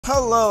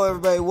Hello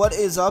everybody, what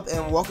is up,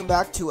 and welcome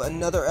back to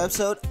another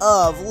episode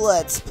of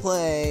Let's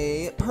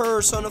Play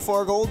Persona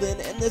 4 Golden,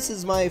 and this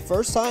is my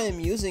first time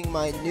using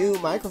my new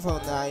microphone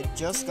that I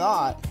just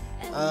got.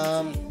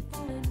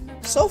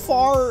 So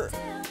far,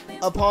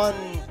 upon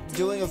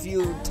doing a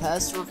few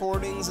test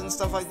recordings and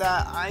stuff like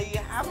that, I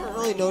haven't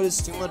really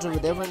noticed too much of a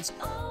difference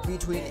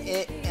between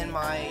it and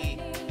my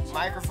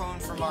microphone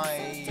for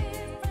my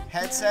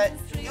headset.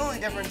 The only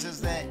difference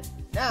is that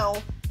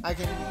now I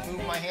can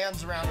move my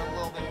hands around a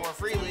little bit more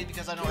freely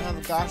because I don't have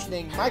a gosh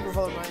dang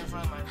microphone right in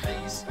front of my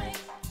face.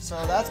 So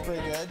that's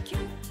pretty good.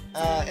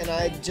 And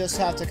I just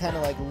have to kind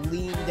of like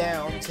lean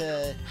down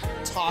to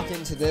talk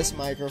into this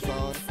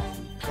microphone.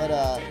 But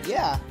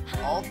yeah,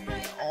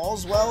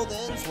 all's well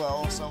that ends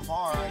well so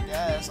far, I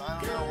guess. I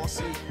don't know, we'll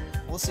see.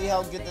 We'll see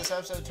how good this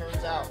episode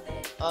turns out.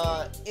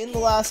 In the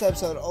last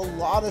episode, a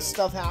lot of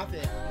stuff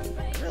happened.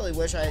 I really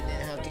wish I didn't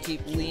have to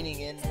keep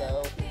leaning in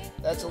though.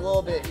 That's a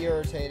little bit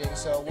irritating,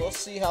 so we'll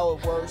see how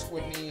it works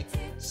with me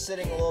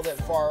sitting a little bit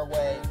far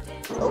away.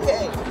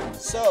 Okay,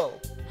 so,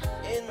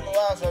 in the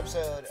last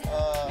episode,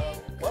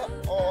 what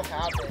all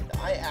happened?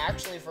 I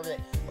actually forget.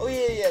 Oh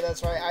yeah,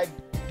 that's right. I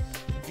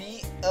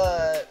beat,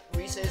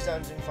 Risei's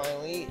dungeon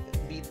finally.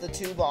 Beat the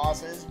two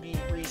bosses. Beat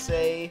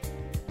Risei,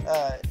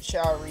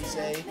 Xiao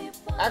Risei.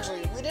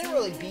 Actually, we didn't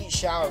really beat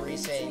Xiao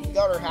Risei. We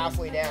got her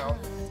halfway down,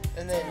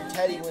 and then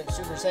Teddy went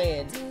Super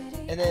Saiyan,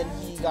 and then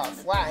he got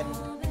flattened.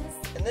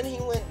 And then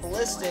he went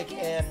ballistic,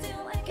 and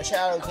a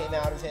shadow came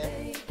out of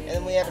him, and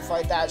then we had to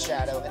fight that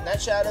shadow, and that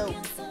shadow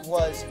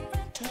was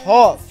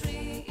tough.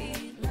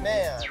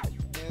 Man,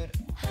 dude.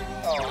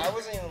 Oh, I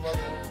wasn't even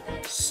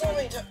looking. So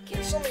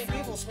many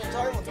people spend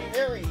time with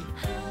Mary.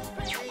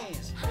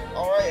 Jeez.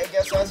 Alright, I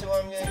guess that's who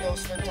I'm gonna go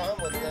spend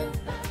time with then.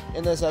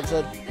 In this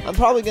episode. I'm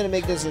probably gonna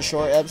make this a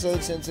short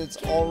episode since it's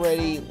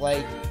already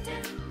like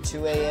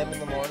 2 a.m. in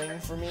the morning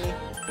for me,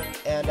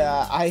 and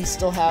I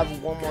still have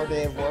one more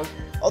day of work.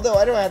 Although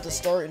I don't have to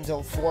start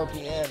until 4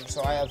 p.m.,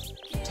 so I have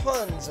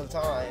tons of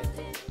time.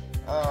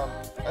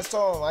 I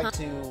still don't like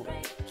to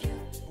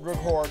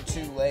record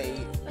too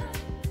late.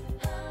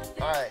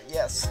 Alright,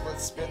 yes,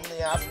 let's spend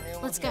the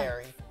afternoon with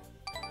Mary.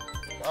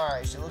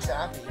 Alright, she looks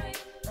happy.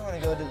 I want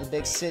to go to the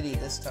big city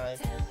this time.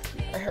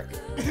 I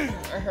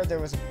heard there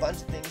was a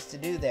bunch of things to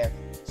do there,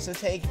 so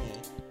take me.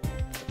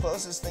 The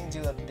closest thing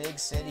to a big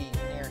city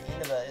near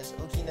Inaba is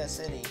Okina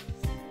City.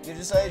 You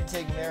decided to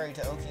take Mary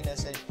to Okina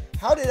City.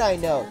 How did I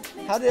know?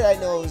 How did I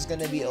know it was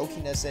gonna be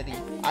Okina City?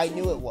 I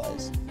knew it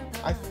was.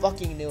 I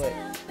fucking knew it.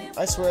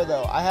 I swear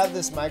though, I have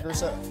this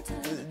microphone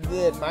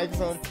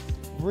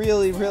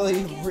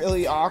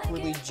really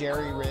awkwardly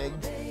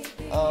jerry-rigged.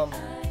 I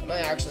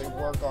might actually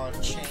work on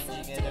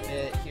changing it a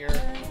bit here.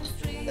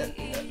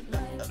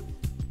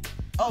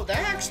 Oh, that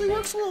actually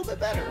works a little bit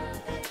better.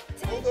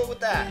 We'll go with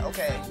that,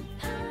 okay.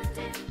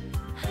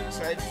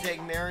 So I had to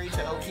take Mary to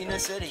Okina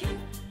City.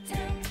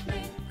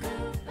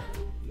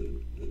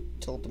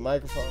 Tilt the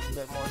microphone a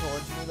bit more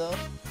towards me though.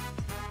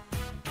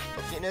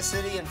 Okina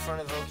City in front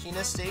of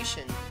Okina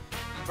Station.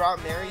 You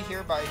brought Mary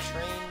here by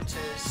train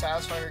to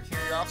satisfy her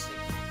curiosity.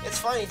 It's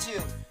funny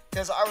too,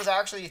 because I was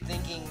actually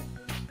thinking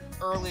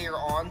earlier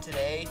on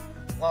today,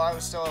 while I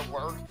was still at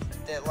work,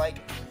 that like,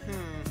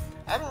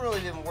 I haven't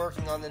really been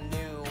working on the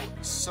new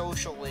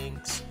social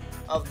links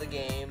of the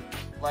game,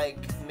 like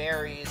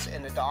Mary's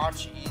and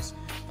Adachi's.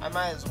 I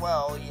might as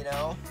well, you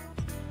know,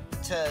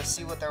 to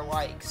see what they're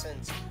like,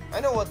 since I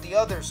know what the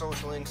other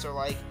social links are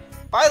like.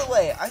 By the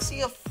way, I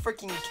see a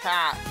freaking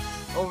cat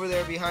over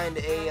there behind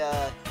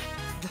a,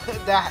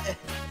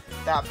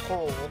 that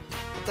pole.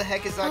 What the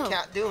heck is that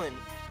cat doing?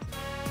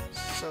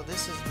 So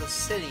this is the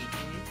city,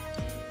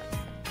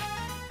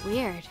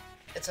 Weird.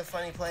 It's a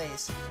funny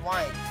place.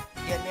 Wide,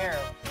 yet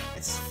narrow.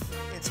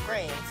 It's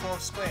gray and full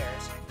of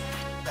squares.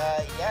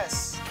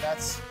 Yes,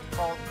 that's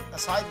called a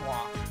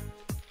sidewalk.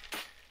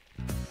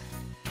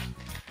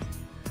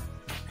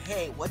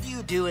 Hey, what do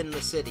you do in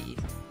the city?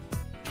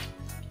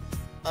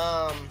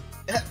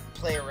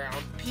 Play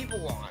around. People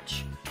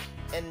watch.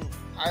 And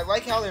I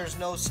like how there's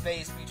no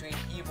space between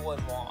people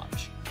and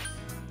watch.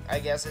 I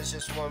guess it's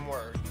just one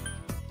word.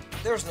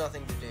 There's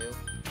nothing to do.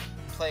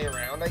 Play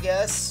around, I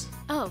guess?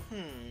 Oh.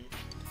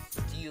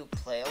 Do you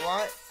play a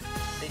lot?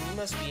 Then you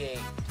must be a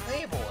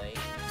playboy.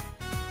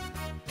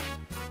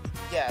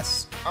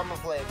 Yes, I'm a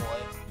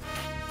playboy.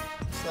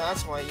 So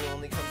that's why you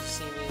only come to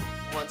see me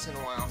once in a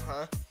while,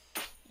 huh?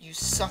 You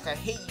suck, I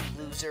hate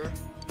you, loser.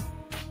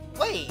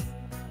 Wait,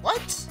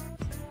 what?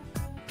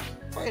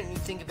 Why didn't you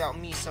think about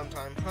me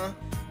sometime, huh?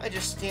 I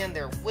just stand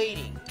there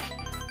waiting.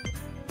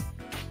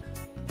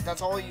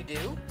 That's all you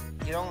do?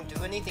 You don't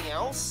do anything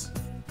else?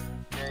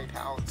 Mary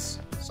pouts.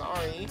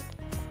 Sorry.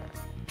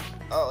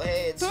 Oh,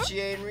 hey, it's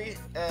Chie and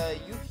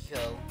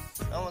Yukiko.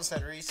 I almost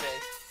said Risei.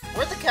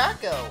 Where'd the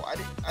cat go? I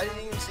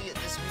didn't even see it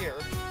disappear.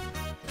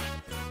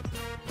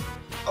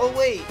 Oh,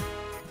 wait.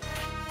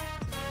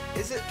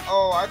 Is it?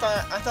 Oh, I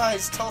thought I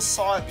still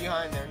saw it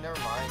behind there. Never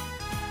mind.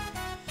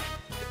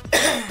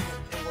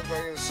 It looked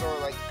like it was sort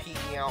of like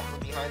peeking out from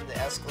behind the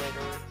escalator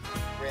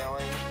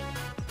railing.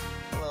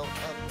 Hello,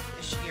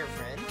 is she your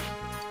friend?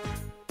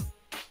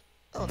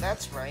 Oh,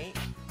 that's right.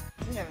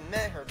 You haven't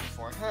met her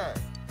before, huh?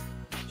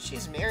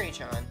 She's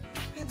Mary-chan.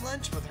 I had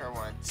lunch with her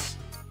once.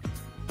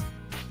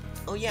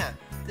 Oh yeah,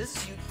 this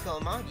is Yukiko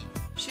Amagi.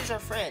 She's our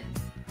friend.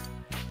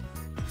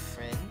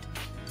 Friend?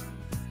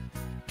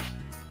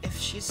 If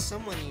she's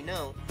someone you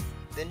know,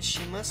 then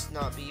she must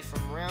not be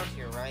from around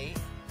here, right?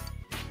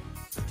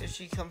 Did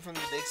she come from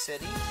the big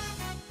city?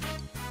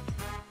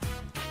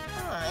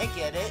 Ah, I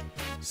get it.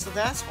 So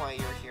that's why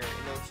you're here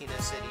in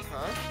Okina City,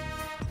 huh?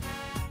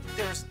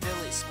 There's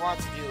diddly squat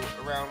to do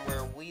around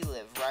where we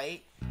live,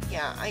 right?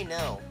 Yeah, I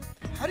know.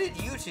 How did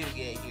you two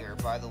get here,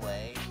 by the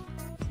way?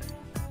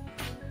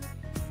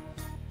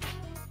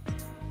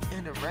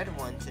 And a red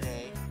one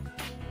today.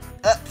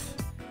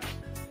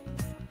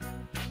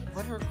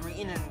 What are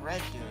green and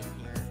red doing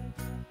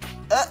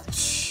here?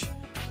 Shh.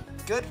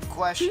 Good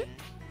question.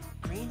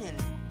 Green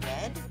and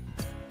red?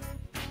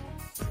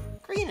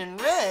 Green and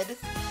red?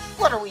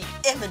 What are we,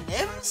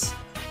 M&Ms?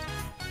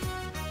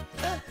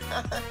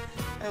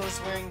 I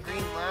was wearing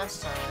green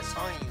last time I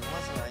saw you,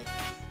 wasn't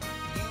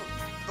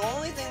I? The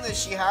only thing that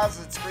she has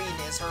that's green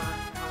is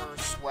her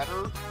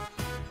sweater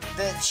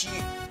that she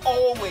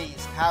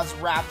always has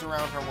wrapped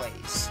around her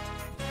waist.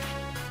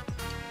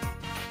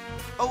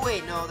 Oh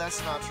wait, no,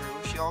 that's not true.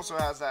 She also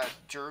has that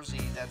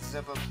jersey, that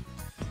zip-up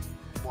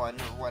one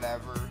or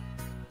whatever.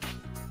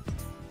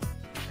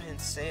 I didn't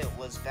say it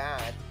was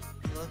bad.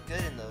 You look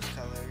good in those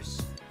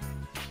colors.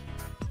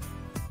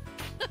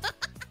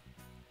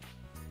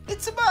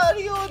 It's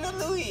Mario and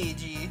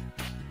Luigi!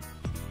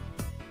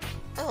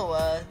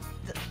 Oh,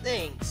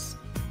 thanks.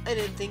 I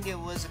didn't think it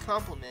was a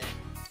compliment.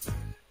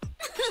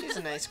 She's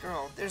a nice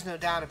girl, there's no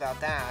doubt about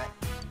that.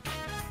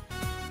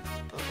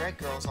 But red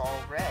girl's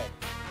all red.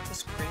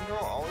 Does green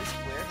girl always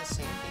wear the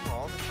same thing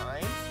all the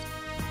time?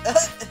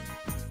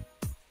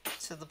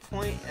 To the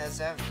point as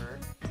ever.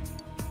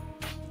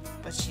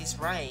 But she's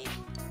right.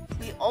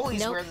 We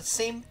always wear the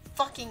same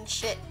fucking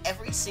shit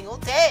every single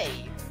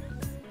day!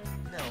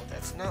 No,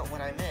 that's not what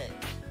I meant.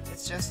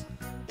 It's just,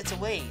 it's a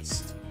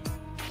waste.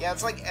 Yeah,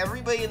 it's like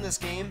everybody in this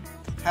game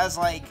has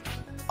like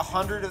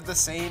 100 of the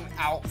same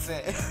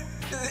outfit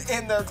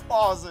in their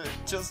closet.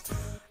 Just,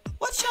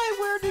 what should I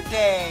wear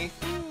today?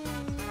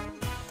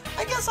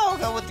 I guess I'll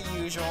go with the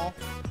usual.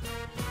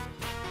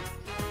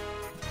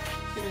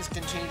 Humans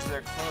can change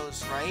their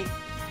clothes, right?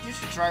 You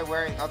should try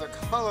wearing other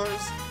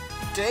colors.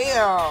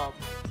 Damn!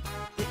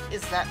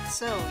 Is that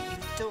so? You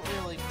don't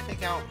really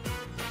pick out...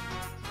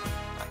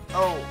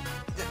 Oh,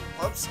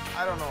 whoops.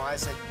 I don't know why I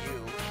said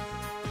you.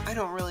 I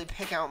don't really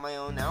pick out my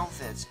own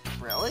outfits.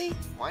 Really?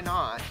 Why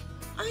not?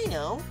 I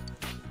know.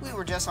 We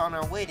were just on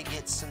our way to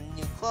get some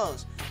new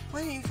clothes.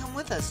 Why don't you come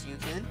with us,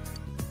 Yukon?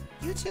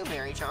 You too,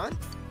 Mary-chan.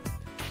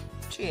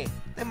 Gee,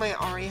 they might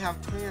already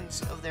have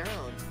plans of their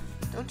own.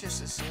 Don't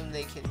just assume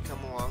they can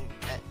come along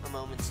at a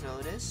moment's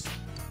notice.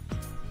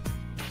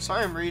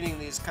 Sorry I'm reading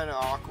these kind of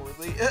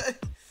awkwardly. I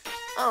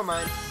don't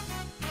mind.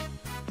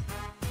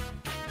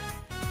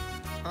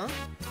 Huh?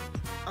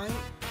 I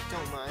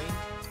don't mind.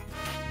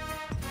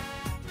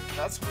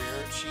 That's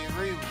weird. She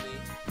agreed with me.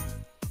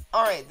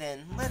 Alright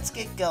then, let's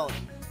get going.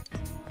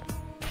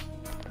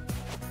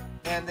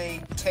 And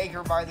they take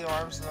her by the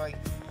arms and they're like,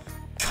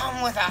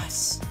 come with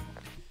us!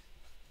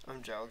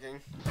 I'm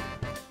joking.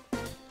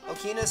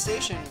 Okina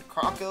Station,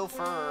 Croco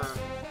Fur.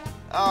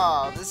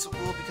 Ah, this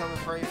will become a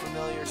very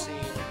familiar scene.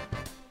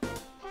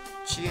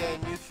 Chie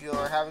and Yukio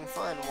are having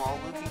fun while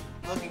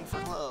looking for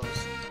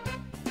clothes.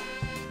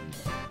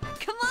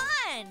 Come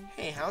on!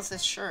 Hey, how's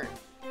this shirt?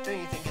 Don't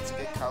you think it's a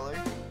good color?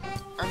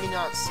 I mean,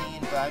 not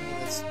scene, but I mean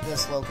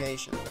this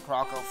location, the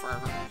Croco Fur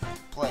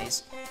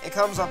place. It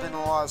comes up in a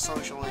lot of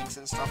social links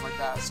and stuff like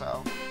that,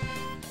 so...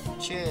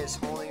 Chie is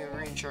holding a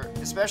green shirt,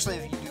 especially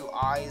if you do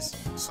Eyes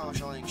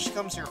social link. She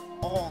comes here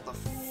all the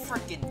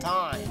freaking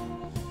time.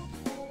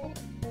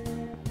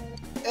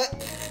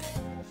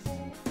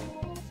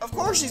 Of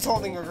course she's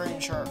holding a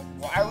green shirt.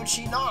 Why would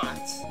she not?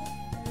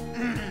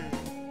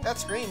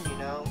 That's green, you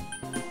know.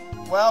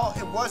 Well,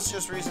 it was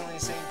just recently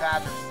St.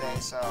 Patrick's Day,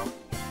 so...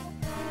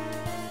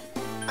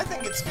 I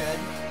think it's good.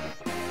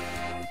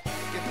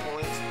 Good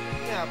point.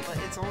 Yeah, but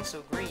it's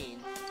also green.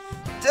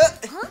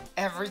 Huh?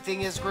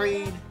 Everything is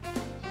green.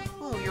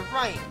 Oh, you're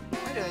right.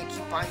 Why do I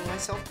keep buying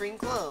myself green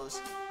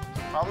clothes?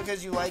 Probably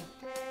because you like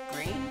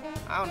green?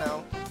 I don't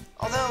know.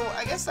 Although,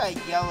 I guess that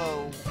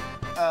yellow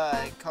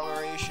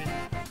coloration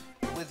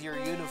with your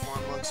uniform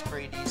looks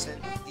pretty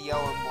decent. The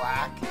yellow and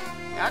black.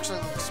 It actually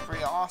looks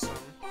pretty awesome.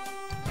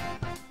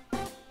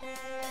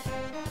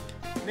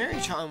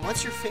 Mary-chan,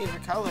 what's your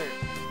favorite color?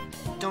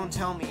 Don't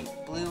tell me.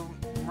 Blue,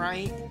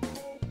 right?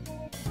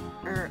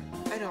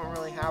 I don't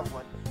really have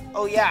one.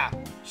 Oh yeah,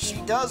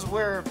 she does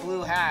wear a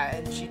blue hat,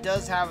 and she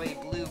does have a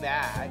blue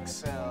bag,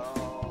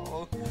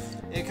 so...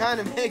 It kind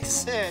of makes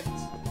sense.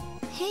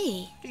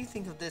 Hey. What do you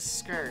think of this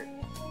skirt?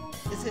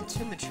 Is it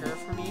too mature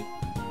for me?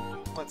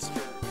 What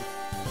skirt?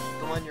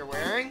 The one you're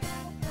wearing?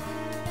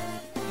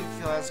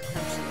 Yukio has a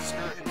crimson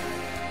skirt in her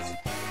hands.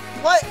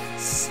 What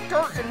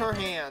skirt in her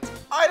hands?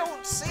 I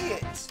don't see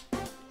it!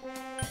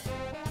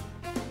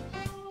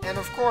 And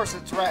of course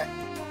it's red.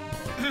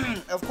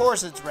 Of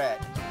course it's red.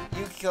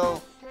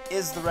 Yukiko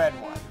is the red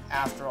one,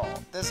 after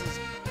all. This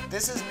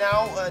is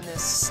now an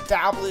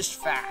established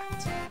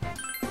fact.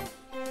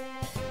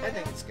 I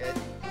think it's good.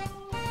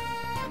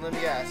 And let me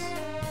guess.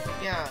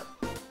 Yeah,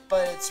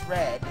 but it's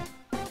red.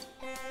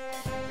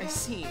 I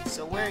see.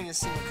 So wearing a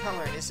single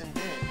color isn't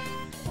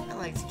in. I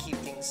like to keep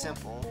things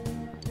simple.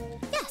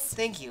 Yes.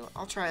 Thank you.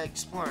 I'll try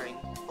exploring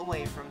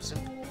away from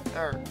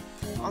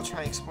I'll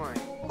try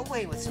exploring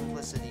away with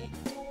simplicity.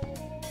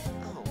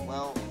 Oh,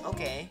 well,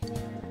 okay.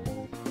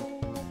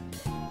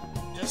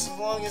 Just as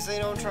long as they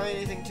don't try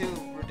anything too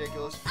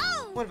ridiculous.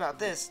 Oh! What about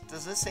this?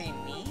 Does this say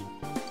me?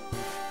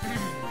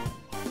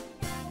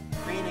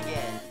 Green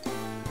again.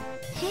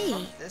 Hey.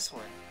 Oh, this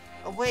one.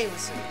 Away with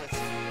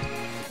simplicity.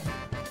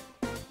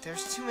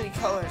 There's too many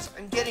colors.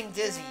 I'm getting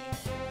dizzy.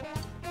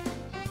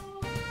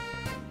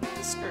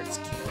 This skirt's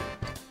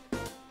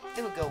cute.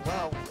 It would go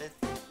well with...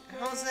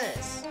 How's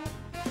this?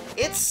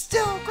 It's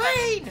still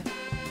green!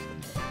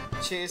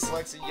 Chase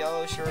selects a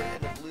yellow shirt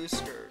and a blue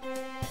skirt.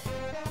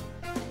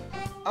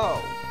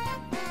 Oh.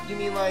 You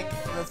mean like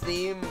the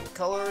theme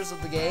colors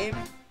of the game?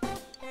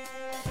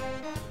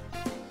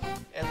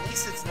 At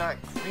least it's not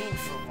green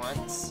for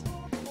once.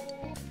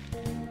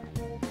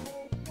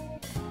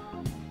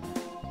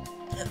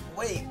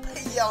 Wait,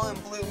 yellow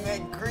and blue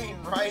meant green,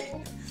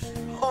 right?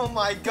 Oh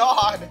my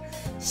god!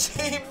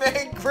 She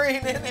made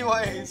green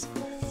anyways!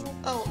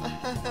 Oh,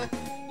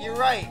 you're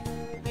right.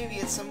 Maybe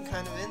it's some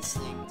kind of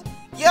instinct.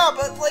 Yeah,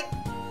 but like,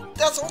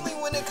 that's only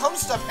when it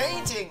comes to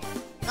painting,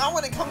 not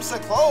when it comes to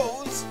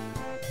clothes.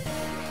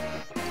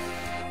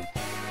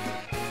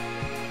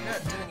 You're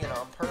not doing it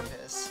on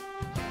purpose.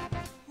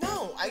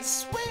 No, I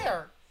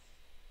swear.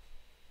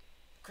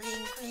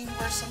 Green,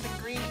 where's something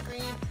green?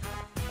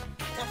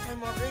 Gotta find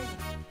more green.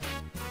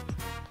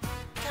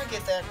 Gotta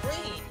get that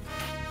green.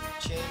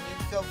 Jane, you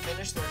can go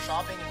finish their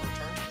shopping and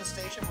return to the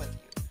station with you.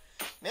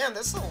 Man,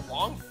 this is a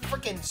long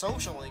freaking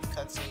social link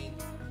cutscene.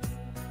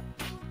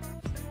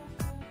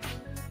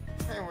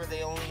 Why were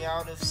they only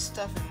out of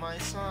stuff in my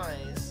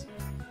size?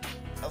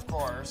 Of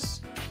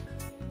course.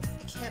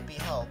 It can't be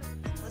helped.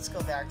 Let's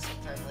go back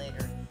sometime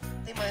later.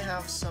 They might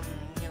have some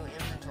new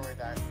inventory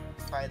back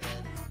by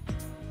then.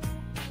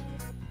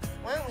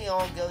 Why don't we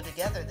all go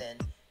together then?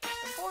 The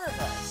four of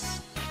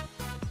us.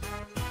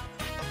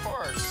 Of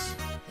course.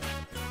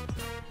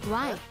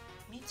 Why? Huh?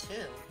 Me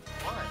too.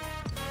 Why?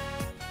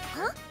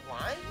 Huh?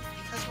 Why?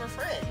 Because we're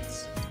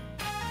friends.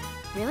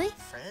 Really?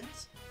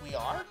 Friends? We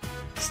are?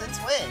 Since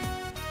when?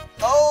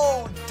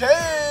 Oh,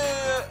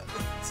 damn!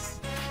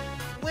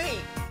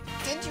 Wait,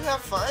 didn't you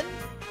have fun?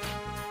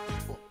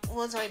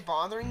 Was I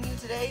bothering you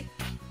today?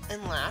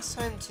 And last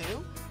time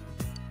too?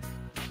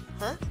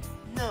 Huh?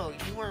 No,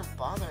 you weren't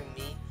bothering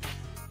me.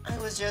 I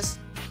was just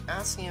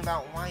asking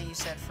about why you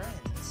said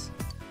friends.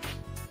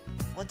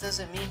 What does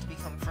it mean to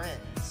become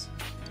friends?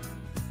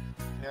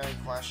 Mary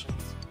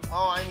questions.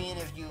 Well, I mean,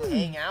 if you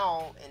hang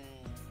out and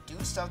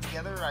do stuff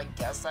together, I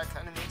guess that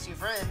kind of makes you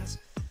friends.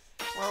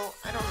 Well,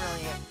 I don't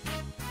really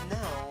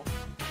know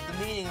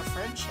the meaning of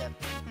friendship.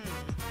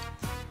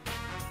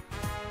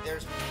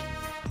 There's me.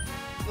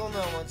 You'll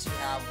know once you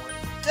have one.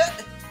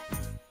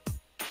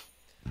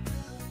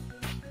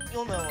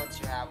 You'll know once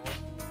you have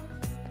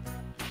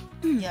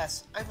one.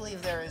 Yes, I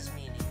believe there is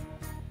meaning.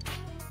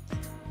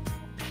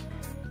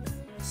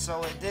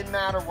 So it didn't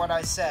matter what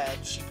I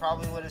said. She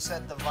probably would have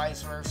said the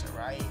vice versa,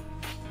 right?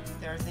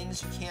 There are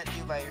things you can't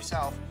do by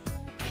yourself,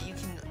 but you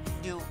can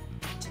do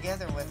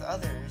together with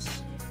others.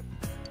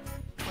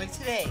 Like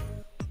today,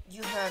 we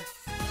had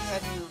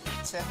you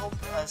to help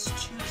us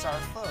choose our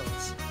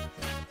clothes.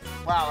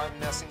 Wow, I'm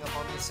messing up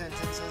on these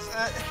sentences.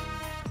 I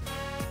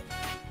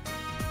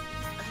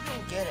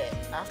don't get it,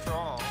 after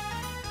all.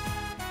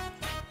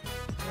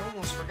 I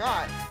almost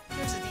forgot.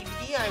 There's a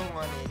DVD I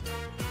wanted.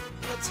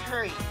 Let's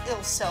hurry,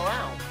 it'll sell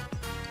out.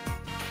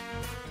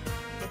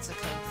 It's a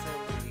kung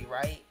fu movie,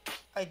 right?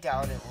 I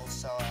doubt it will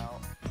sell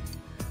out.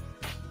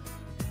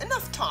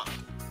 Enough talk!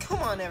 Come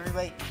on,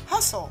 everybody,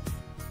 hustle!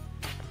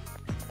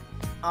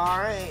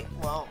 Alright,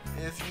 well,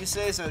 if you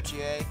say so,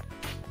 Chie.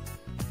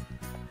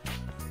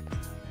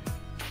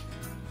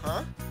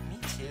 Huh? Me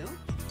too?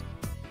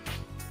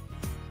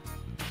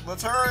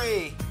 Let's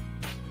hurry!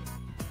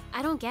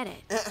 I don't get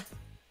it.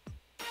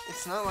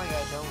 It's not like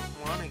I don't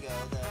want to go,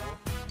 though.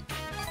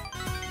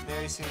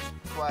 Mary seems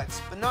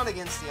perplexed, but not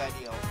against the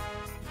ideal.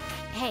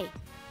 Hey,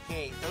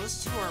 Hey,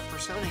 those two are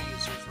Persona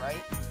users,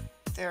 right?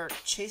 They're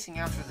chasing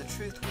after the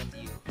truth with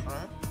you,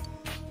 huh?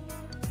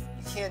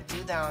 You can't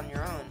do that on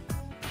your own,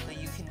 but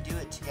you can do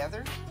it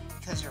together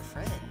because you're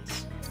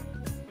friends.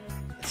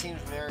 It seems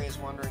Mary is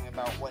wondering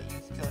about what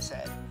Yukiko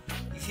said.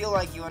 You feel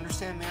like you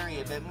understand Mary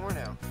a bit more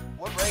now.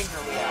 What rank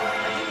are we at?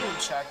 I didn't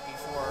even check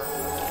before.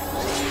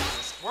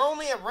 We're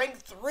only at rank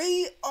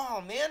 3?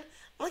 Oh man,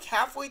 I'm like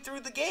halfway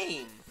through the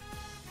game.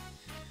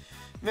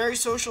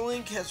 Mary's social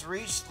link has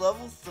reached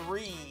level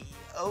 3.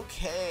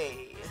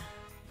 Okay.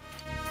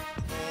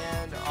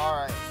 And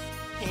alright.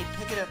 Hey,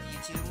 pick it up, you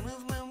two.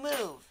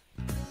 Move.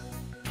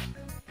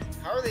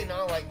 How are they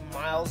not like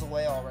miles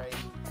away already?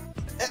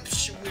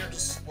 We're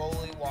just slowly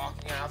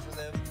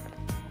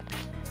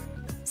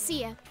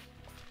See ya.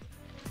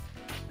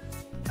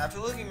 After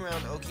looking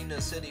around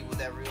Okina City with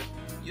everyone,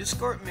 you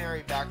escort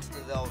Mary back to the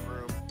Velvet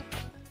Room.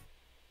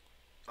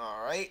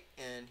 Alright,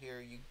 and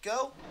here you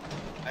go.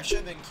 I should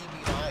have been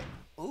keeping an eye.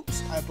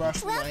 Oops, I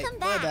brushed the mic.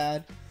 My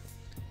bad.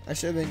 I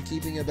should have been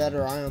keeping a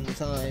better eye on the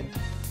time.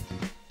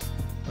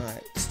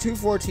 Alright, it's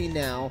 2:14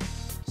 now,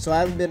 so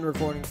I haven't been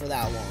recording for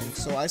that long,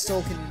 so I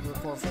still can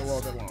record for a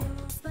little bit longer.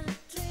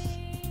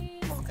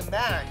 Welcome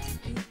back.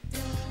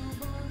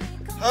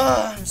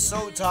 I'm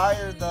so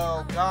tired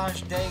though.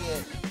 Gosh dang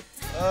it.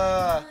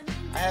 I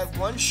had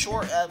one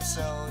short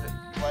episode,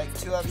 like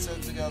 2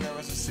 episodes ago. There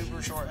was a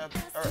super short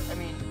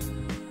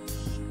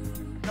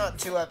not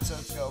 2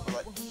 episodes ago,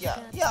 but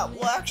like,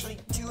 well actually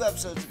 2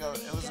 episodes ago,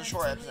 it was a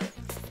short episode.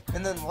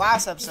 And then the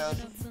last episode,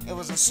 it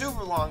was a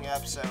super long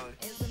episode.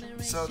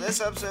 So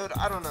this episode,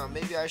 I don't know,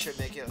 maybe I should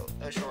make it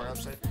a short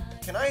episode.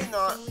 Can I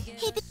not?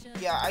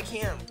 Yeah, I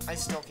can't. I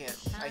still can't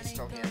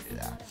do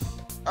that.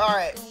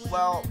 Alright,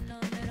 well,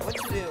 what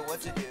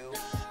to do?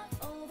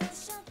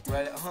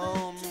 Read at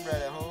home,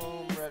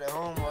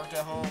 worked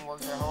at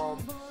home,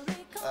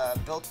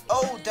 built,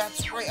 oh,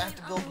 that's right, I have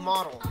to build a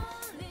model.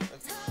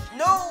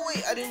 No,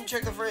 wait, I didn't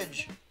check the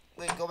fridge.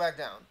 Wait, go back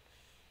down.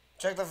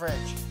 Check the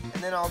fridge,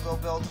 and then I'll go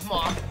build a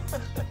model.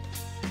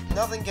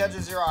 Nothing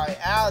catches your eye,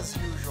 as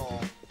usual.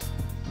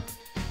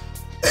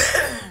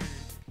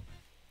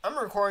 I'm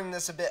recording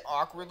this a bit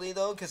awkwardly,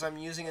 though, because I'm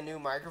using a new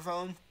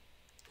microphone.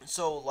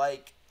 So,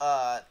 like,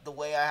 the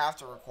way I have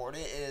to record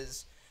it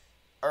is,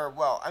 I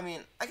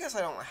guess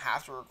I don't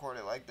have to record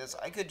it like this.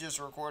 I could just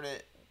record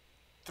it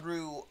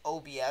through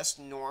OBS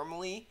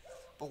normally,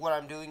 but what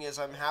I'm doing is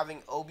I'm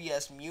having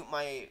OBS mute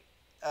my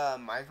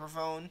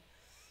microphone,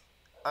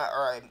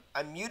 I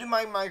muted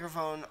my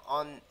microphone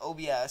on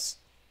OBS,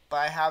 but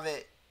I have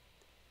it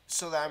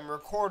so that I'm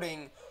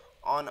recording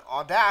on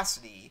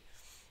Audacity.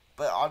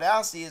 But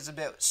Audacity is a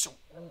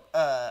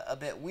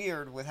bit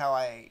weird with how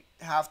I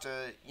have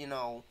to,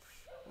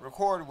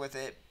 record with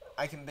it.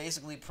 I can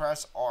basically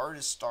press R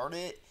to start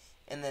it,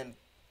 and then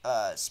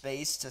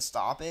space to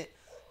stop it.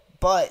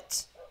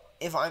 But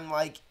if I'm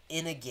like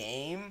in a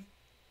game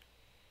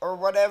or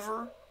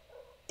whatever,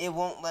 it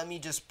won't let me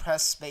just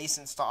press space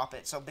and stop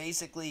it. So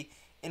basically,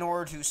 in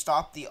order to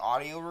stop the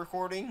audio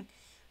recording,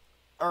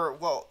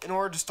 in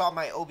order to stop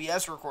my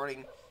OBS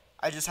recording,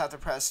 I just have to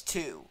press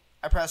 2.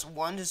 I press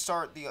 1 to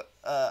start the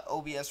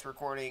OBS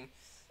recording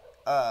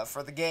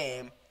for the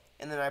game,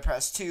 and then I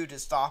press 2 to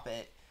stop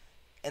it.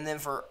 And then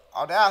for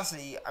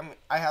Audacity,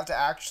 I have to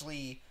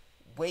actually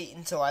wait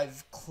until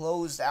I've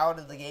closed out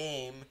of the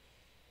game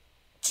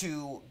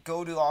to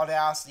go to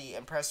Audacity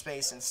and press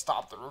space and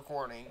stop the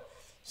recording.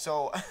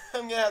 So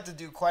I'm going to have to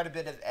do quite a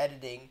bit of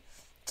editing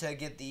to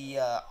get the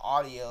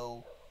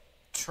audio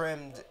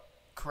trimmed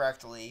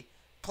correctly.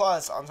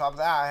 Plus, on top of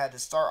that, I had to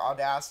start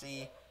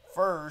Audacity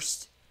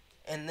first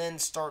and then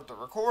start the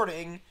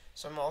recording,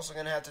 so I'm also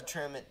going to have to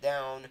trim it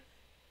down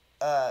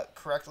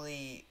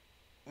correctly,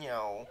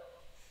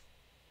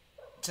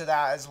 to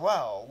that as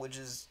well, which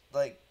is,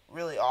 like,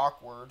 really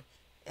awkward,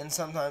 and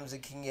sometimes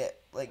it can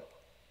get, like,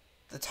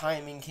 the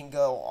timing can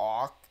go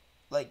off,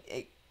 like,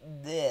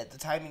 the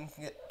timing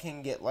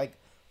can get, like,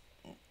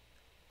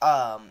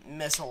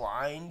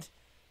 misaligned,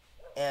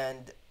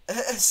 and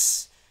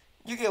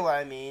you get what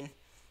I mean.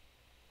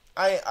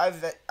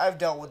 I've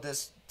dealt with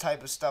this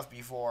type of stuff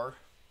before.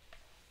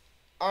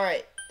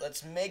 Alright,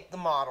 let's make the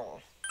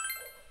model.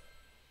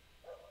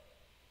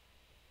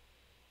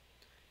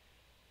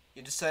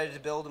 You decided to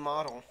build a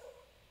model.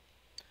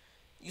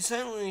 You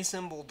silently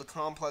assembled the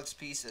complex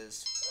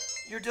pieces.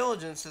 Your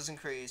diligence has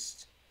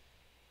increased.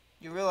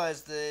 You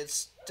realize that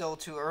it's still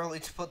too early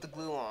to put the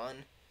glue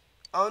on.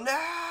 Oh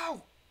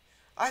no!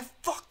 I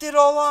fucked it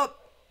all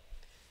up!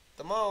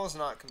 The model is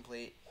not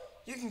complete.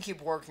 You can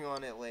keep working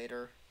on it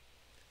later.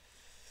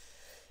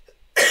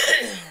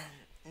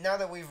 Now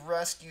that we've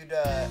rescued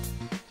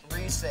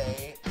Rise,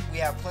 we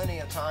have plenty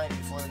of time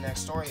before the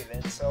next story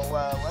event, so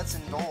let's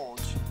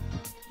indulge.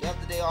 You have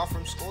the day off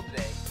from school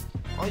today.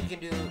 All you can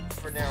do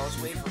for now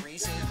is wait for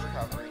Rise's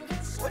recovery.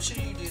 What should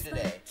you do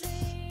today?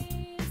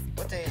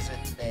 What day is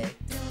it today?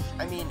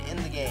 I mean,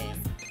 in the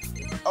game.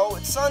 Oh,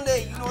 it's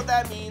Sunday. You know what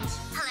that means.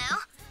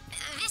 Hello?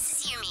 This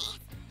is Yumi.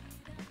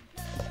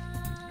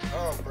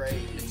 Oh,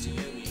 great. It's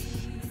Yumi.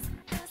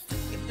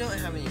 If you don't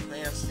have any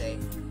plans today,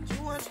 do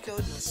you want to go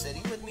to the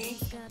city with me?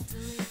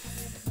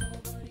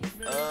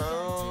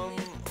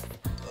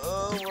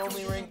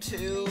 Only rank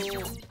 2.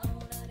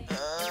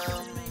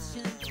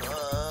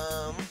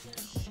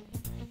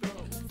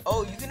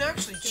 Oh, you can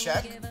actually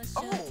check?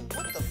 Oh,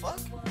 what the fuck?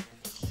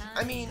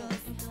 I mean,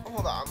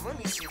 hold on, let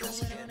me see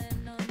this again.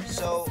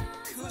 So,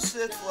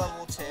 Kusith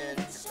level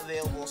 10,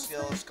 available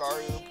skills,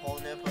 Garu,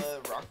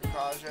 Polnipa,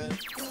 Rakukaja,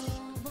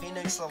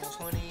 Phoenix level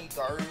 20,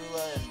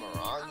 Garula, and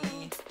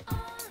Maragi.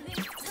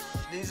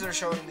 These are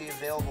showing the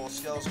available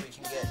skills we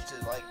can get to,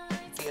 like,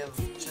 give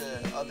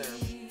to other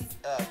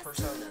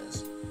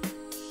personas.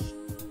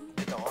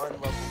 Dawn,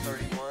 level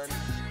 31,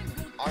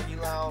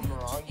 Aguilau,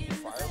 Maragi,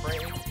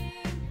 Firebrain,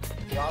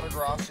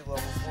 Yatagarasu,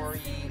 level 40,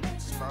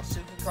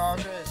 Matsuku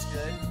Kaja is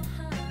good.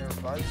 or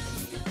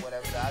BuzzFeed,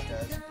 whatever that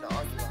does. No,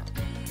 I'll give up.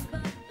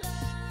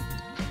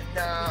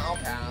 Nah, I'll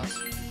pass.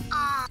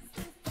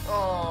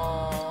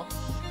 Aww.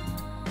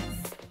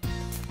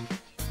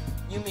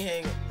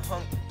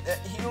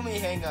 Yumi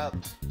hang up.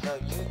 No,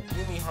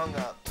 Yumi hung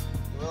up.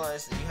 You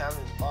realize that you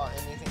haven't bought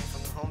anything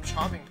from the home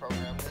shopping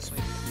program this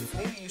week.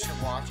 Maybe you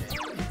should watch it.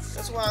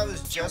 That's what I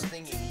was just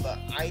thinking, but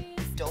I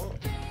don't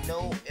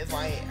know if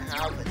I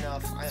have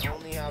enough. I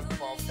only have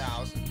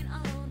 12,000.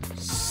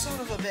 Son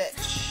of a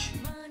bitch.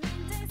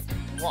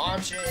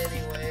 Watch it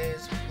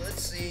anyways.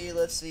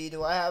 Let's see.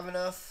 Do I have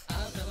enough?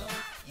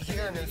 You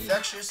hear an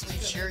infectiously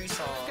cheery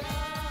song.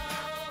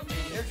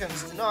 Here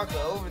comes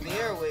Tanaka over the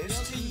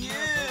airwaves to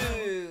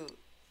you.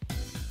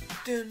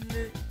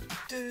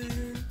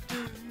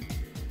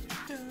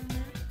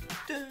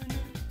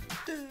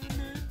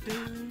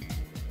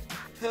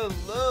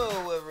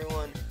 Hello,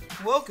 everyone.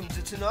 Welcome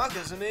to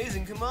Tanaka's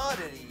Amazing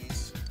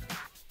Commodities.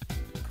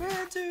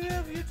 Granter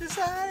of your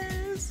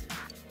desires.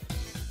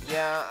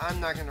 Yeah, I'm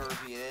not gonna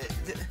repeat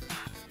it.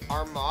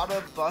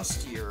 Armada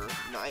Bustier.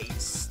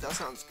 Nice. That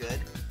sounds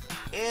good.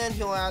 And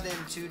he'll add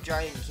in 2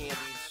 giant candies.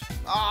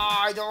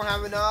 Ah, I don't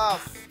have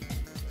enough.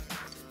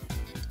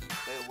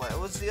 Wait, what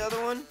was the other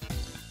one?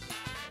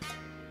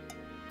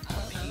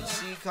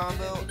 PC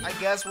combo. I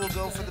guess we'll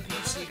go for the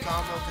PC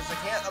combo because I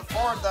can't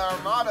afford the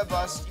Armada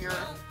Bustier.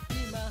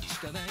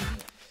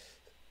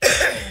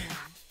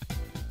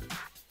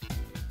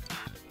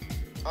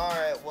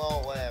 Alright,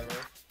 well, whatever.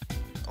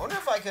 I wonder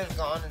if I could have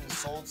gone and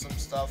sold some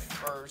stuff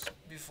first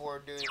before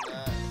doing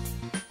that.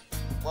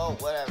 Well,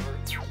 whatever.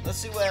 Let's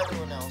see what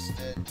everyone else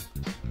did.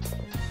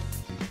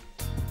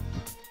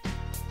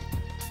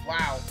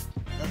 Wow.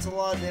 That's a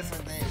lot of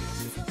different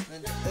things.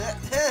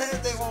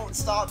 They won't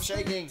stop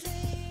shaking.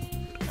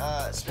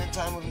 Spend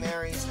time with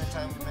Mary, spend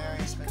time with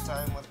Mary, spend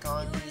time with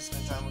Kanji,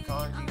 spend time with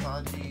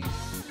Kanji.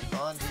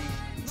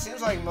 It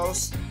seems like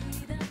most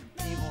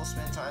people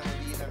spend time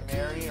with either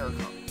Mary or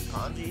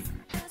Kanji.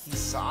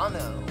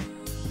 Hisano.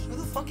 Who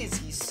the fuck is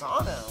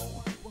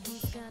Hisano?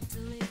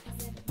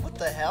 What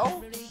the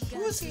hell?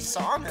 Who is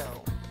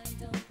Hisano?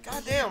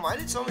 God damn, why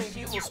did so many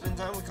people spend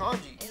time with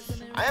Kanji?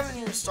 I haven't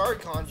even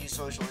started Kanji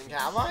Social Link,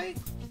 have I?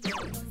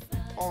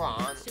 Hold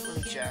on, let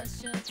me check.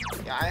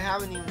 Yeah, I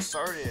haven't even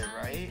started it,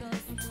 right?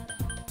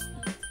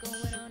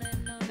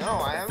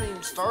 No, I haven't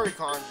even started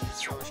Kanji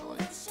Social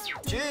Link.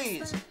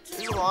 Jeez,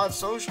 there's a lot of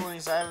social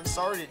links I haven't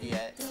started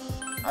yet.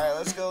 Alright,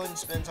 let's go and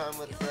spend time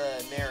with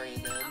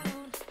Mary then.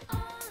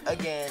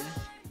 Again.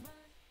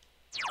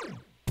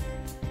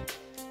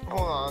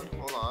 Hold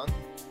on.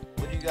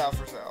 What do you got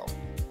for sale?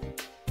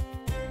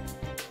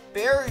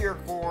 Barrier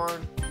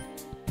corn.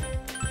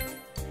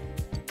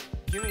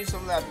 Give me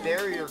some of that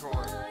barrier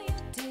corn.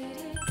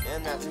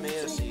 And that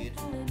tomato seed.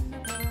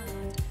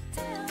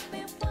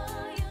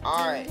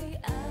 Alright.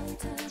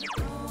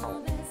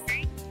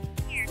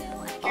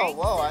 Oh,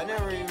 whoa, I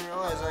never even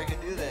realized I could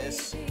do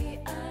this.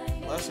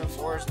 Lesson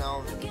 4 is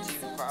now available.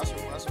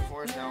 Classroom Lesson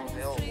 4 is now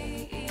available.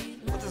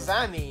 What does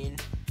that mean?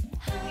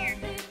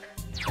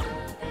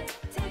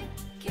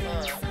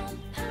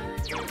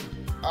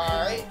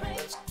 Alright,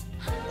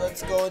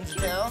 let's go into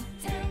town.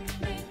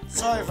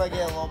 Sorry if I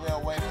get a little bit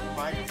away from the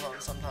microphone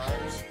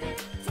sometimes.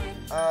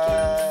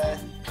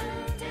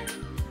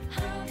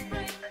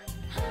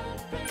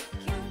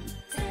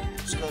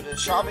 Let's go to the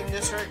shopping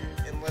district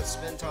and let's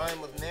spend time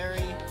with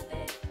Mary.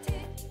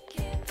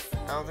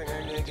 I don't think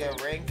I'm gonna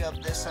get ranked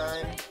up this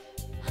time.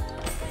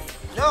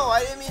 No,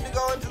 I didn't mean to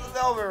go into the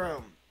Velvet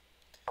Room.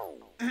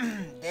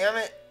 Damn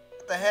it.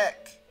 What the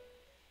heck?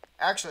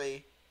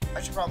 Actually,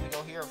 I should probably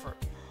go here for...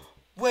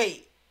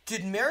 Wait,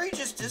 did Mary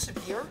just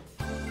disappear?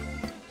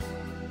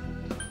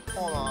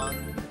 Hold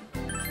on.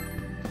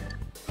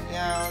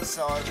 Yeah, let's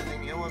sell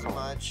everything. It wasn't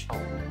much.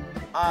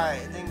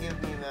 Alright, it didn't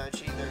give me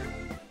much either.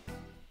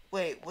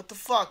 Wait, what the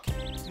fuck?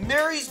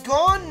 Mary's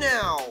gone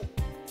now!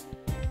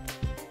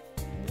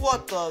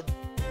 What the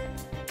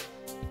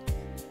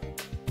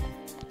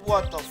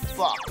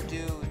fuck,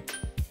 dude?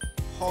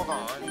 Hold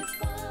on.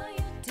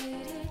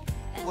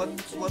 What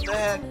the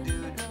heck,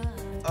 dude?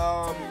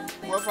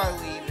 What if I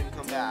leave and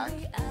come back?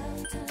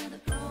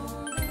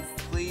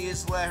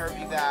 Please let her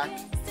be back.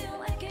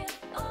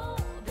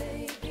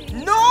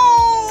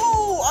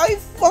 No! I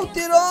fucked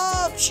it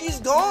up! She's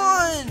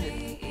gone!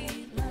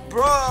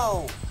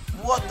 Bro!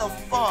 What the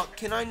fuck?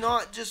 Can I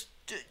not just...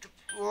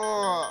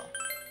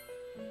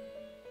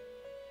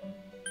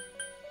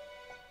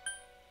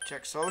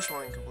 Check social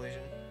link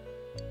completion.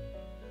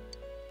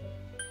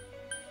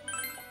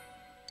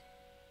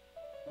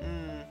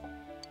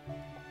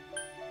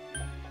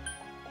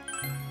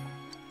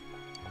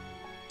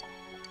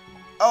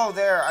 Oh,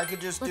 there. I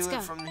could just do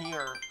it from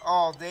here.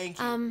 Oh, thank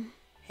you.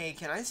 Hey,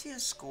 can I see a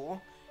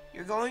school?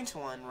 You're going to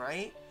one,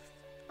 right?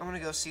 I'm gonna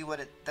go see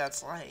what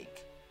that's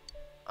like.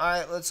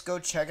 Alright, let's go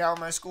check out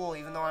my school,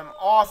 even though I'm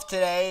off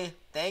today.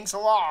 Thanks a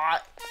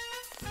lot.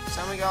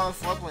 Somebody got on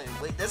floodplain.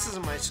 Wait, this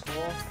isn't my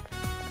school.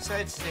 I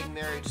decided to take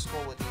Mary to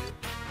school with you.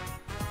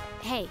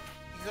 Hey.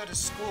 You go to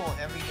school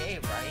every day,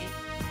 right?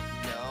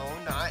 No,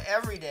 not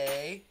every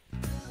day.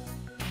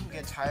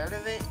 get tired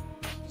of it?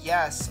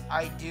 Yes,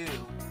 I do.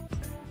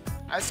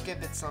 I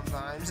skip it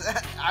sometimes.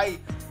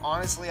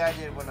 Honestly, I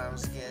did when I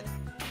was a kid.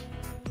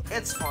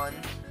 It's fun.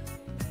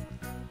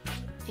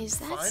 Is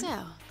that Fun?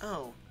 so?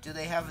 Oh, do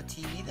they have a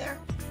TV there?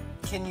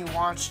 Can you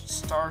watch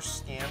Star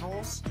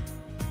Scandals?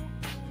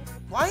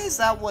 Why is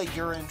that what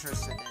you're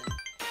interested in?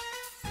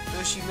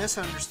 Though she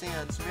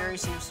misunderstands, Mary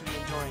seems to be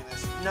enjoying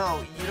this.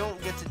 No, you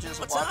don't get to just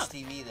watch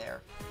TV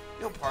there.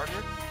 Yo,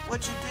 partner,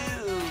 what you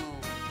do?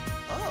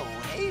 Oh,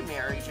 hey,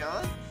 Mary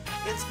John.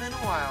 It's been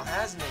a while,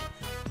 hasn't it?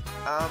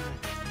 I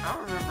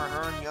don't remember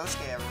her and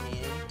Yosuke ever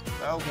meeting.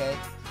 Okay.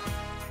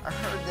 I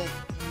heard that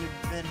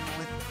you'd been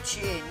with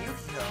Chie and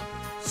Yukiko,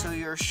 so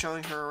you're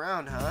showing her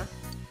around, huh?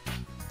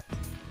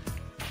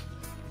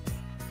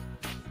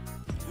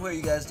 What are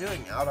you guys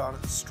doing? Out on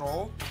a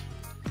stroll?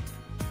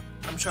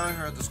 I'm showing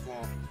her the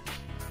school.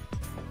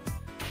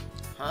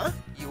 Huh?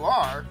 You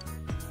are?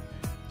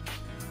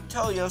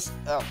 Tell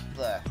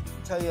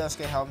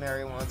Yosuke how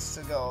Mary wants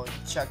to go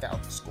and check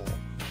out the school.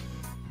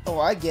 Oh,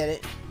 I get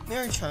it.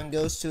 Mary-chan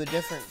goes to a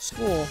different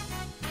school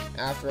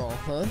after all,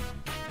 huh?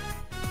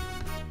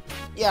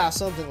 Yeah,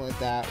 something like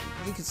that.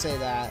 You could say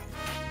that.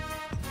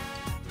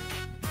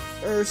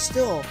 Or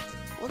still,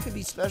 what could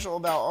be special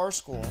about our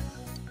school?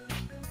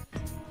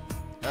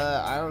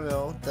 I don't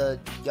know. The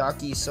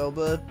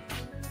yakisoba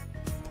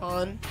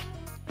pond?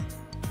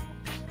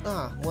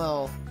 Ah,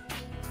 well,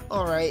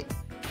 alright.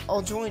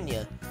 I'll join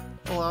you.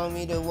 Allow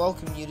me to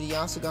welcome you to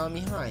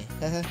Yasogami High.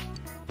 Can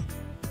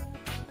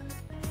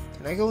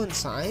I go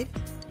inside?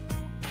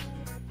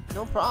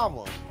 No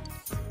problem.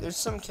 There's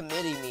some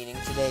committee meeting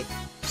today,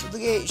 so the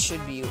gate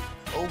should be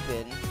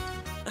open.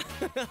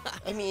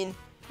 I mean,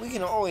 we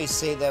can always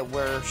say that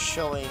we're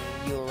showing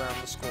you around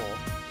the school.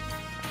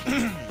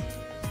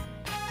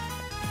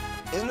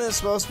 Isn't it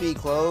supposed to be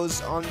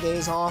closed on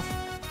days off?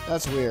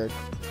 That's weird.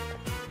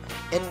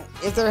 And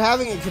if they're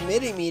having a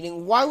committee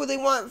meeting, why would they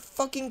want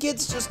fucking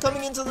kids just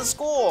coming into the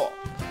school?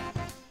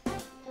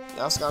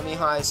 Yasogami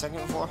High,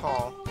 second floor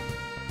hall.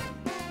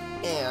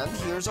 And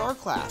here's our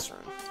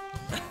classroom.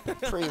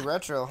 Pretty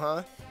retro,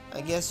 huh?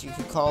 I guess you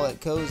could call it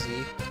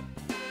cozy.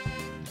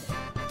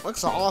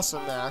 Looks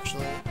awesome,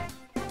 actually.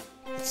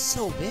 It's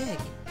so big.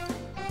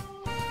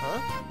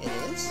 Huh? It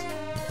is?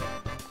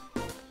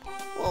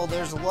 Well,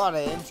 there's a lot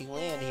of empty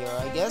land here.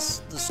 I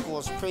guess the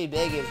school's pretty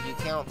big if you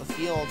count the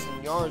fields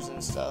and yards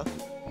and stuff.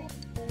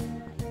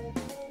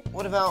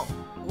 What about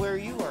where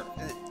you are?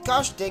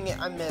 Gosh dang it,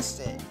 I missed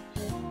it.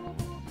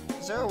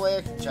 Is there a way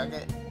I can check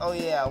it? Oh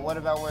yeah, what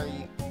about where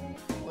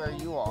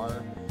you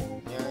are,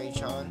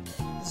 Mary-chan?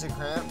 Is it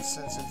cramped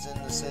since it's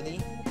in the city?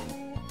 Me?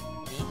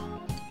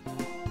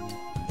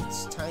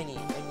 It's tiny.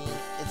 I mean,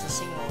 it's a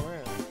single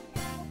room.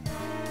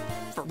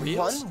 For real?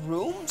 One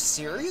room?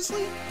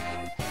 Seriously?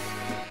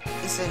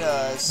 Is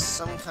it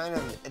some kind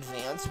of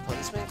advanced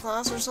placement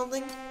class or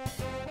something?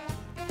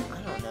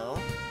 I don't know.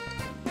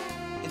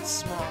 It's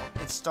small.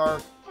 It's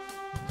dark.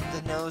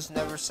 The nose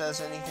never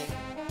says anything.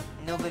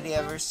 Nobody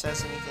ever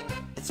says anything.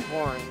 It's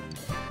boring.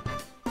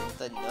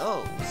 The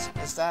nose?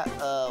 Is that,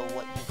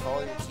 what you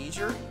call your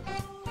teacher?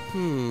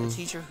 A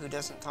teacher who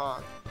doesn't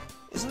talk.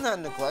 Isn't that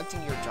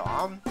neglecting your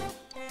job?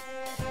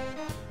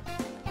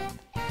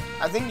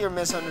 I think you're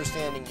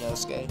misunderstanding,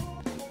 Yosuke.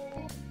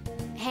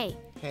 Hey,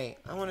 Hey,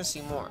 I want to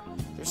see more.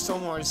 There's still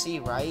more to see,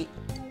 right?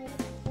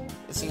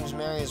 It seems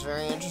Mary is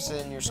very interested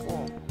in your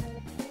school.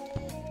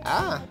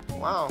 Ah,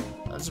 wow.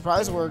 I'm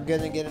surprised we're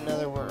gonna get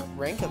another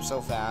rank up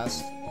so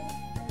fast.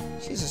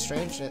 She's as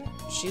strange as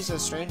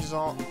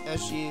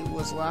she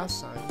was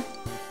last time.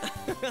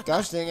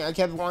 Gosh dang it, I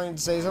kept wanting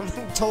to say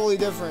something totally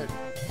different.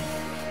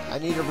 I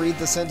need to read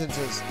the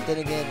sentences. Then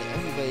again,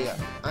 everybody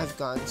I've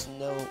gotten to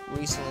know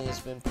recently has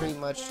been pretty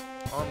much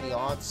on the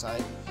odd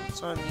side,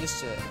 so I'm used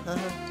to it.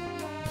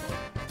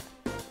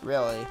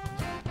 Really?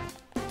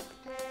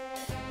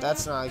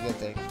 That's not a good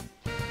thing.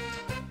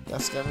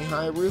 Yasogami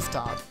High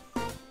rooftop.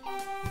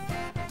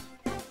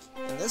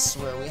 And this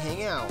is where we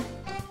hang out.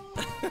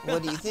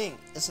 What do you think?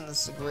 Isn't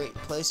this a great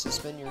place to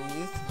spend your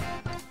youth?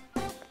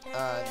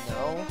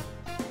 No.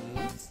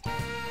 Youth?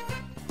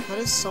 How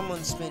does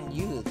someone spend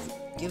youth?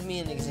 Give me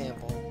an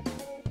example.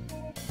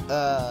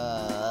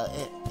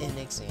 An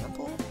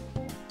example?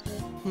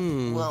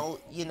 Well,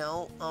 you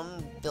know,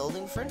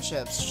 building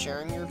friendships,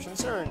 sharing your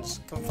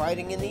concerns,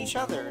 confiding in each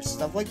other,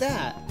 stuff like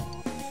that.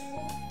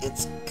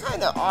 It's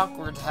kind of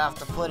awkward to have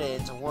to put it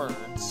into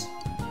words.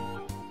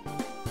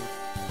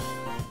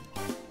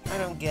 I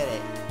don't get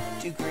it.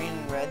 Do green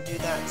and red do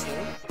that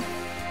too?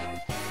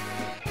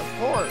 Of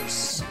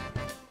course.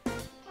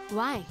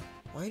 why?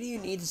 Why do you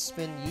need to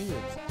spend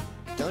youth?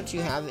 Don't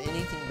you have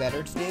anything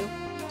better to do?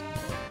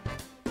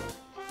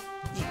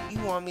 You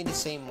want me to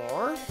say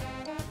more?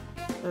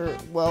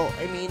 Well,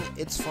 I mean,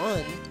 it's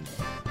fun.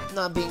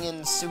 Not being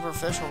in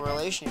superficial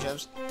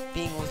relationships,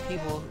 being with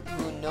people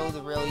who know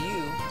the real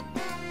you.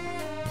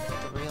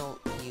 The real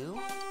you?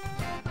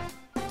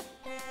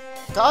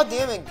 God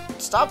damn it,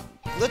 stop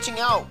glitching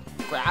out,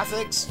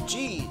 graphics,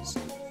 jeez.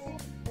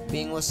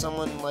 Being with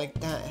someone like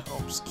that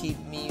helps keep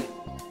me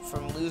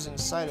from losing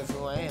sight of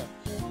who I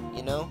am,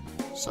 you know?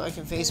 So I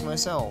can face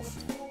myself.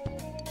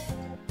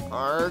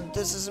 Arg,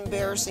 this is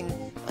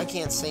embarrassing. I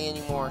can't say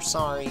anymore,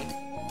 sorry.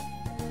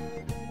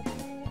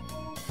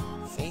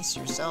 Face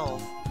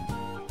yourself.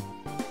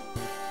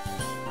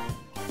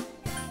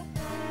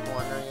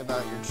 Wondering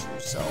about your true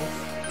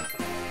self?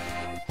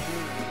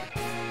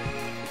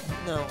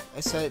 No, I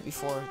said it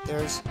before.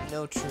 There's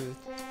no truth.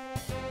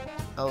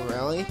 Oh,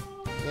 really?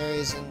 Mary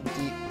is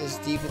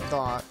deep in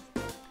thought.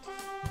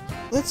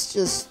 Let's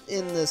just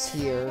end this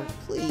here.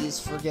 Please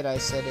forget I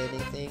said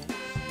anything.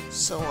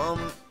 So,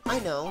 I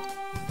know.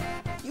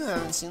 You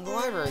haven't seen the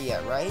library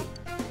yet, right?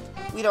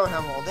 We don't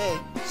have all day,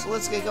 so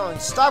let's get going.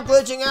 Stop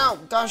glitching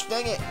out! Gosh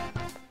dang it!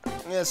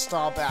 I'm gonna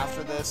stop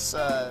after this,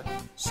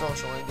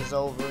 social link is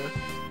over.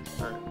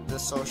 Or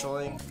this social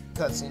link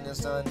cutscene is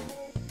done.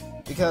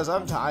 Because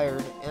I'm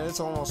tired, and it's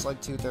almost like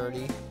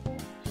 2:30.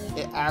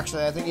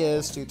 Actually, I think it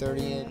is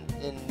 2:30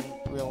 in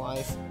real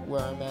life,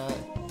 where I'm at.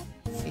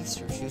 Face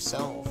your true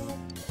self.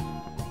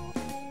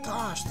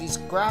 Gosh, these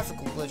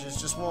graphical glitches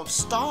just won't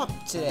stop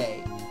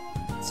today.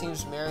 It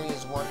seems Mary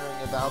is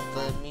wondering about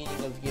the meaning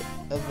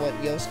of what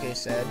Yosuke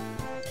said.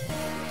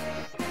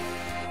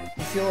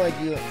 I feel like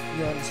you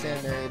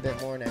understand Mary a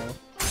bit more now.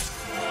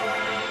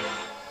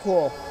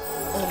 Cool.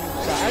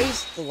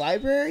 Guys, the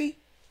library?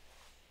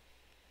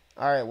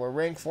 Alright, we're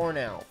rank 4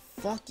 now.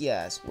 Fuck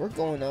yes, we're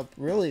going up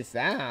really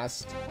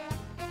fast.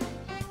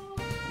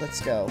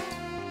 Let's go.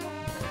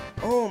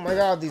 Oh my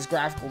god, these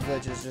graphical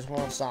glitches just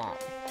won't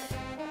stop.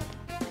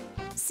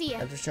 See ya.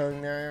 After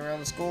showing Mary around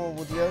the school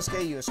with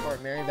Yosuke, you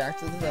escort Mary back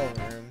to the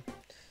development room.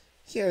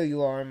 Here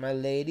you are, my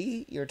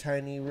lady. Your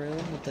tiny room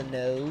with the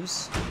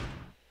nose.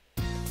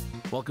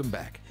 Welcome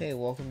back. Hey,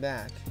 welcome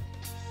back.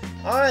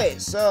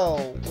 Alright,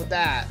 so, with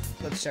that,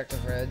 let's check the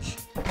fridge.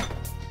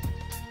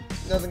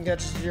 Nothing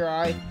catches your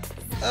eye.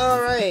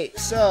 Alright,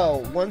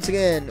 so, once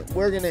again,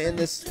 we're gonna end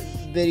this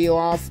video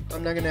off.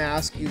 I'm not gonna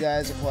ask you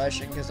guys a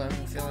question because I'm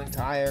feeling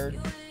tired.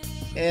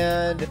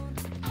 And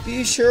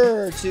be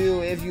sure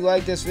to, if you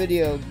like this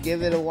video,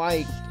 give it a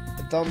like,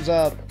 a thumbs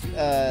up,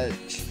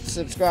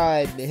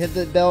 subscribe, hit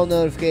the bell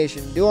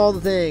notification, do all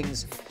the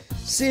things.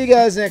 See you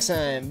guys next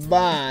time.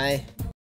 Bye.